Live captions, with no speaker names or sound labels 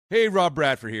Hey, Rob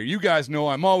Bradford here. You guys know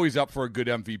I'm always up for a good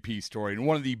MVP story, and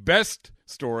one of the best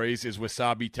stories is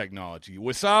Wasabi Technology.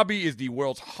 Wasabi is the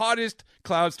world's hottest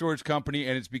cloud storage company,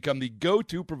 and it's become the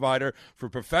go-to provider for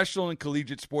professional and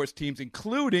collegiate sports teams,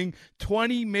 including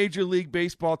 20 Major League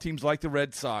Baseball teams like the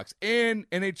Red Sox and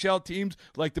NHL teams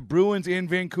like the Bruins and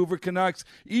Vancouver Canucks.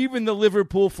 Even the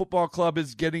Liverpool Football Club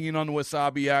is getting in on the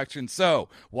Wasabi action. So,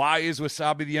 why is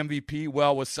Wasabi the MVP?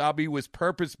 Well, Wasabi was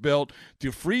purpose-built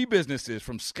to free businesses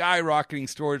from skyrocketing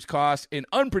storage costs and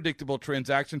unpredictable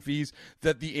transaction fees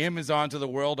that the Amazons of the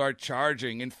world are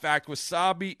charging. In fact,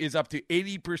 Wasabi is up to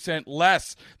 80%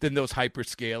 less than those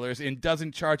hyperscalers and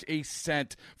doesn't charge a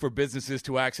cent for businesses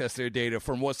to access their data.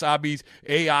 From Wasabi's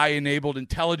AI-enabled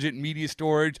intelligent media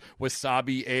storage,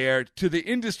 Wasabi Air, to the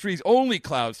industry's only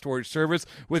cloud storage service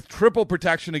with triple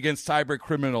protection against cyber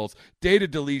criminals, data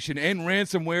deletion, and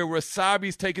ransomware,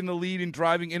 Wasabi's taken the lead in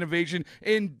driving innovation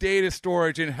in data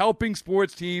storage and helping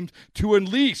sports teams to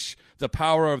unleash the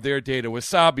power of their data.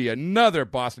 Wasabi, another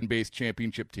Boston-based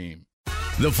championship team.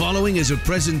 The following is a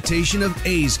presentation of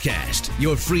A's Cast,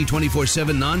 your free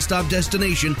 24/7 nonstop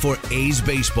destination for A's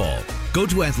baseball. Go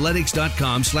to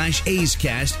athletics.com/A's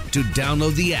Cast to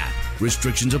download the app.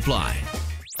 Restrictions apply.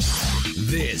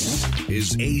 This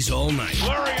is A's All Night.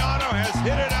 Laureano has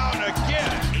hit it out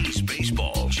again. A's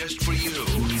baseball, just for you.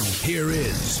 Here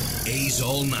is A's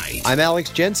All Night. I'm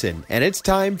Alex Jensen, and it's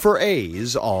time for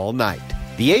A's All Night.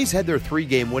 The A's had their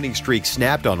 3-game winning streak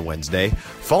snapped on Wednesday,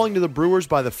 falling to the Brewers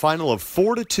by the final of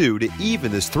 4-2 to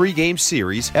even this 3-game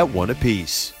series at 1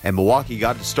 apiece. And Milwaukee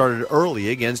got it started early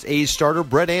against A's starter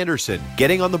Brett Anderson,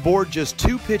 getting on the board just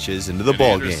 2 pitches into the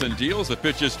ballgame. Anderson deals, the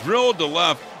pitch is drilled to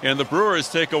left, and the Brewers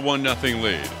take a 1-0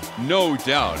 lead. No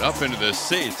doubt, up into the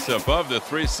seats above the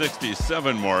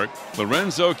 367 mark.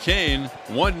 Lorenzo Cain,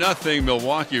 1-0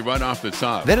 Milwaukee right off the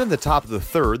top. Then in the top of the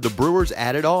third, the Brewers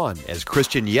added on as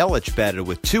Christian Yelich batted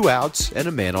with 2 outs and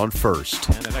a man on first.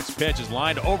 And the next pitch is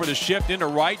lined over the shift into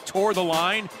right, toward the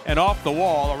line, and off the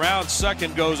wall. Around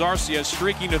second goes Arcia,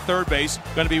 streaking to third base.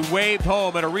 Going to be waved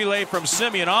home, and a relay from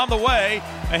Simeon on the way.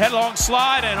 A headlong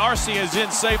slide, and Arcia is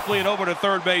in safely and over to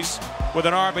third base with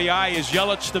an RBI is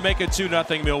Yelich to make it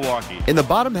 2-0 Milwaukee. In the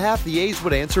bottom half, the A's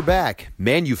would answer back,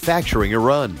 manufacturing a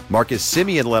run. Marcus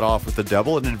Simeon led off with a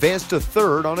double and advanced to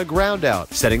third on a ground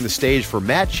out, setting the stage for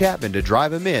Matt Chapman to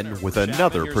drive him in with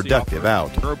another productive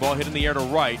out. Curveball hit in the air to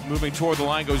right. Moving toward the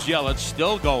line goes Yelich,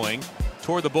 still going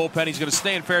toward the bullpen. He's going to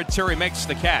stay in fair. Terry makes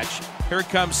the catch. Here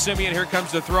comes Simeon. Here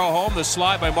comes the throw home. The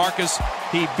slide by Marcus.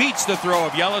 He beats the throw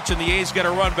of Yelich, and the A's get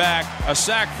a run back. A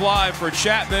sac fly for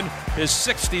Chapman. His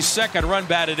 62nd run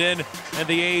batted in, and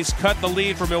the A's cut the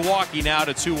lead for Milwaukee now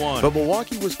to 2-1. But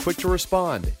Milwaukee was quick to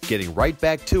respond, getting right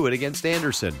back to it against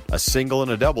Anderson. A single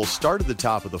and a double started the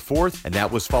top of the fourth, and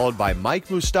that was followed by Mike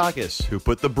Moustakas, who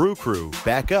put the Brew Crew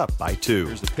back up by 2.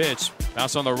 Here's the pitch.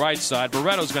 Bounce on the right side.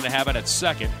 Barreto's going to have it at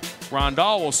second.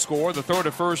 Rondal will score. The throw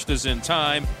to first is in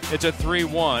time. It's a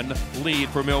 3-1 lead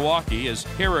for Milwaukee as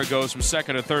Hira goes from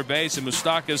second to third base, and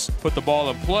Moustakas put the ball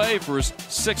in play for his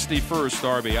 61st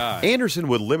RBI. Anderson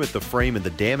would limit the frame and the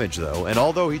damage, though, and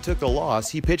although he took the loss,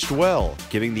 he pitched well,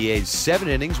 giving the A's 7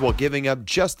 innings while giving up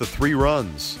just the 3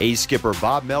 runs. A's skipper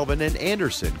Bob Melvin and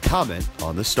Anderson comment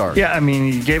on the start. Yeah, I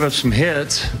mean, he gave up some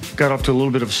hits, got off to a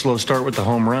little bit of a slow start with the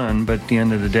home run, but at the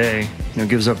end of the day,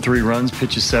 gives up 3 runs,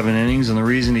 pitches 7 innings, and the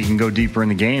reason he can go deeper in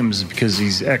the game is because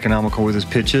he's economical with his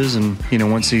pitches, and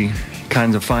once he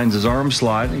kind of finds his arm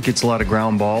slot, he gets a lot of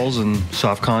ground balls and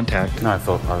soft contact. I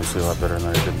felt obviously a lot better than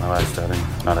I did in my last outing.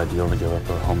 Not ideal to give up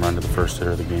a home run to the first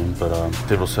hitter of the game, but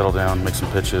able to settle down, make some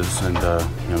pitches, and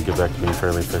get back to being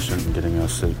fairly efficient and getting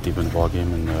us deep in the ball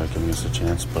game and giving us a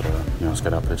chance. But it's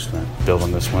got outpitched tonight. Build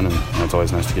on this one, and it's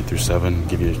always nice to get through 7 and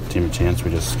give your team a chance.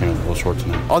 We just came up a little short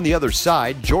tonight. On the other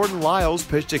side, Jordan Lyles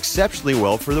pitched exceptionally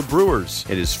well for the Brewers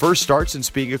in his first start since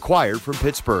being acquired from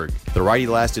Pittsburgh. The righty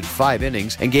lasted 5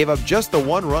 innings and gave up just the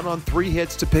 1 run on 3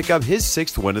 hits to pick up his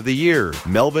 6th win of the year.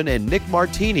 Melvin and Nick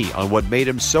Martini on what made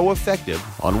him so effective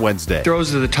on Wednesday. Throws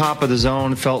to the top of the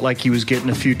zone, felt like he was getting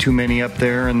a few too many up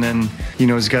there, and then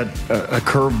he's got a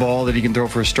curveball that he can throw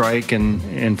for a strike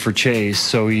and for chase.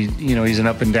 So he's an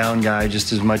up and down guy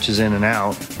just as much as in and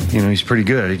out. He's pretty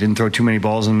good. He didn't throw too many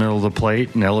balls in the middle of the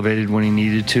plate and elevated when he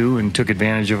needed to, and took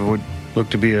advantage of what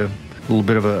looked to be a little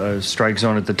bit of a strike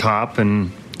zone at the top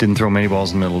and didn't throw many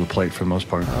balls in the middle of the plate for the most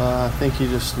part. I think he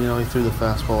just, he threw the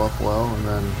fastball up well and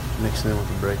then mixed it in with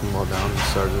the breaking ball down and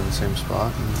started in the same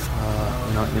spot. And,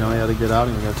 you had to get out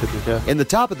and you got to tip your cap. In the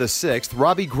top of the 6th,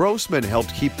 Robbie Grossman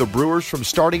helped keep the Brewers from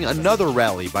starting another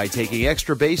rally by taking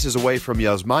extra bases away from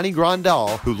Yasmani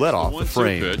Grandal, who led off the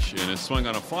frame. Pitch and is swung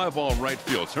on a fly ball right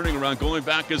field. Turning around, going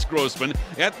back is Grossman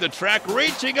at the track,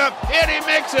 reaching up, and he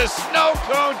makes a snow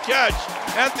cone catch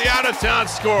at the out-of-town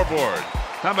scoreboard.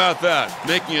 How about that?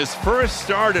 Making his first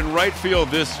start in right field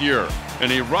this year,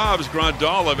 and he robs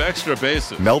Grandal of extra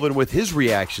bases. Melvin with his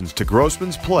reactions to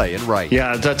Grossman's play in right.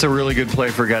 Yeah, that's a really good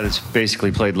play for a guy that's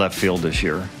basically played left field this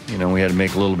year. We had to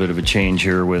make a little bit of a change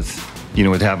here with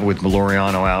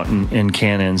Laureano out and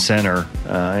Canna in center,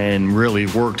 and really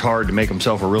worked hard to make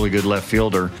himself a really good left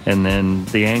fielder. And then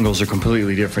the angles are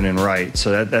completely different in right,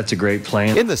 so that's a great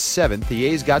play. In the 7th, the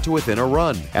A's got to within a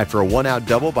run. After a one-out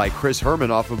double by Chris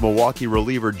Herman off of Milwaukee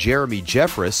reliever Jeremy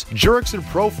Jeffress, Jurickson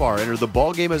Profar entered the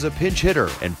ballgame as a pinch hitter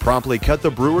and promptly cut the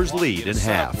Brewers' lead in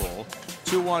half.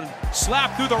 2-1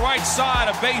 slap through the right side,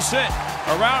 a base hit.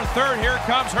 Around third, here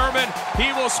comes Herman.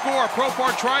 He will score.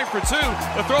 Profar trying for 2.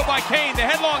 The throw by Kane, the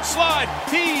headlong slide.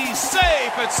 He's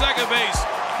safe at second base.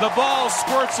 The ball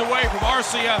squirts away from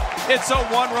Arcia. It's a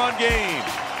one-run game.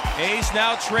 A's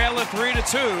now trailing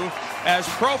 3-2 as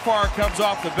Profar comes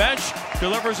off the bench,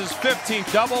 delivers his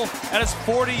 15th double and his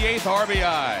 48th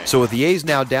RBI. So with the A's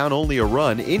now down only a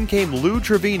run, in came Lou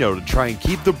Trevino to try and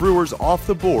keep the Brewers off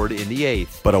the board in the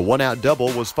 8th. But a one-out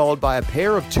double was followed by a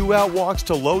pair of 2-out walks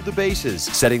to load the bases,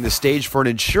 setting the stage for an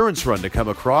insurance run to come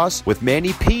across with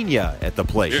Manny Pena at the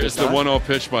plate. Here's the 1-0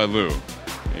 pitch by Lou.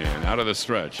 And out of the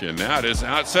stretch, and that is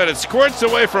outside. It squirts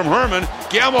away from Herman.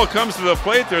 Gamble comes to the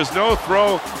plate. There's no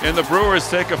throw, and the Brewers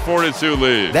take a 4-2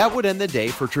 lead. That would end the day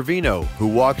for Trevino, who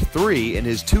walked 3 in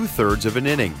his 2/3 of an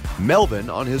inning. Melvin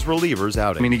on his reliever's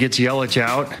outing. He gets Yelich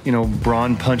out.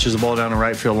 Braun punches the ball down the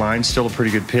right field line. Still a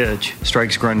pretty good pitch.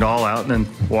 Strikes Grandal out, and then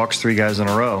walks 3 guys in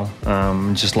a row.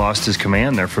 Just lost his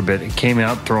command there for a bit. He came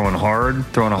out throwing a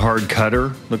hard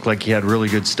cutter. Looked like he had really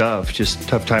good stuff. Just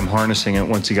tough time harnessing it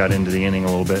once he got into the inning a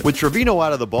little bit. With Trevino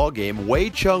out of the ballgame,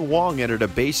 Wei-Chung Wong entered a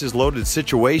bases-loaded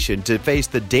situation to face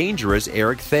the dangerous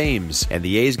Eric Thames. And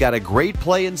the A's got a great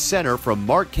play in center from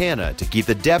Mark Canna to keep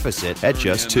the deficit at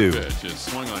just 2.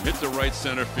 Just swung on, hit the right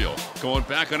center field. Going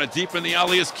back on a deep in the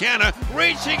alley is Canna.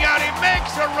 Reaching out, he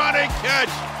makes a running catch.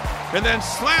 And then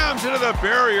slams into the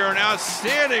barrier. An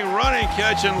outstanding running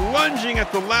catch and lunging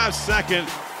at the last second.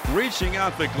 Reaching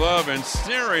out the glove and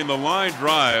snaring the line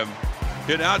drive.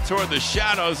 Hit out toward the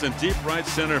shadows in deep right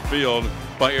center field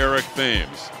by Eric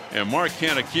Thames. And Mark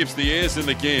Canna keeps the A's in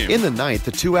the game. In the 9th,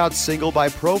 the 2-out single by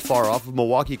Profar off of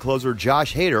Milwaukee closer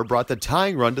Josh Hader brought the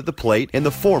tying run to the plate in the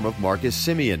form of Marcus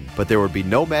Semien. But there would be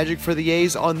no magic for the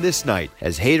A's on this night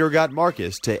as Hader got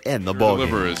Marcus to end the ballgame.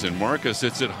 Delivers, and Marcus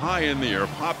hits it high in the air,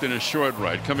 popped in a short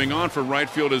right. Coming on for right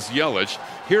field is Yelich.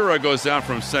 Hira goes out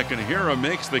from second. Hira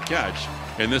makes the catch,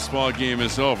 and this ball game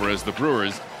is over as the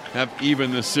Brewers have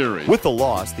even the series. With the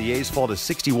loss, the A's fall to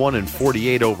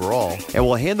 61-48 overall and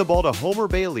will hand the ball to Homer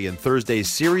Bailey in Thursday's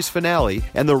series finale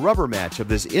and the rubber match of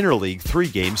this interleague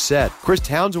 3-game set. Chris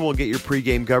Townsend will get your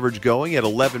pregame coverage going at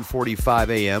 11:45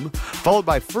 a.m., followed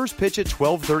by first pitch at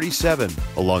 12:37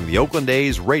 along the Oakland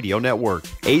A's radio network.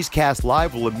 A's Cast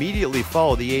Live will immediately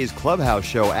follow the A's clubhouse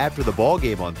show after the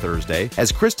ballgame on Thursday,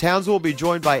 as Chris Townsend will be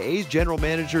joined by A's general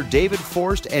manager David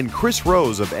Forst and Chris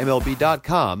Rose of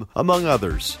MLB.com, among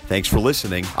others. Thanks for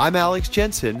listening. I'm Alex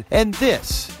Jensen, and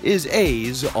this is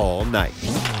A's All Night.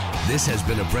 This has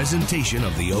been a presentation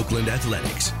of the Oakland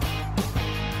Athletics.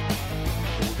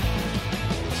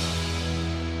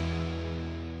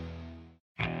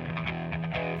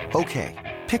 Okay,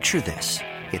 picture this.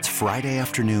 It's Friday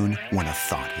afternoon when a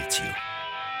thought hits you.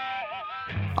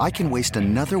 I can waste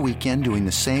another weekend doing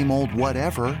the same old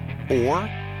whatever, or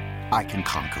I can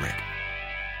conquer it.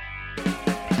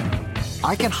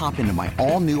 I can hop into my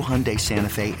all-new Hyundai Santa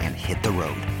Fe and hit the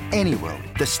road. Any road.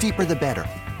 The steeper, the better.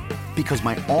 Because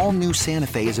my all-new Santa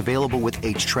Fe is available with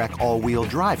H-Track all-wheel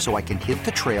drive, so I can hit the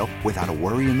trail without a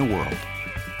worry in the world.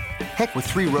 Heck, with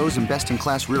 3 rows and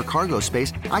best-in-class rear cargo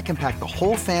space, I can pack the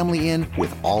whole family in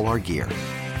with all our gear.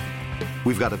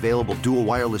 We've got available dual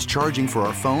wireless charging for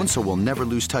our phones, so we'll never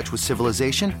lose touch with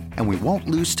civilization, and we won't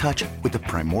lose touch with the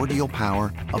primordial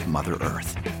power of Mother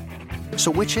Earth. So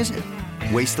which is it?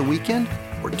 Waste the weekend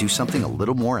or do something a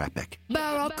little more epic?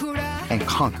 And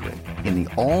conquer it in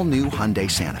the all-new Hyundai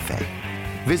Santa Fe.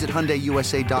 Visit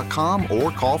HyundaiUSA.com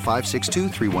or call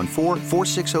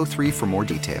 562-314-4603 for more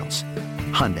details.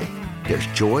 Hyundai, there's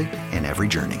joy in every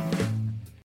journey.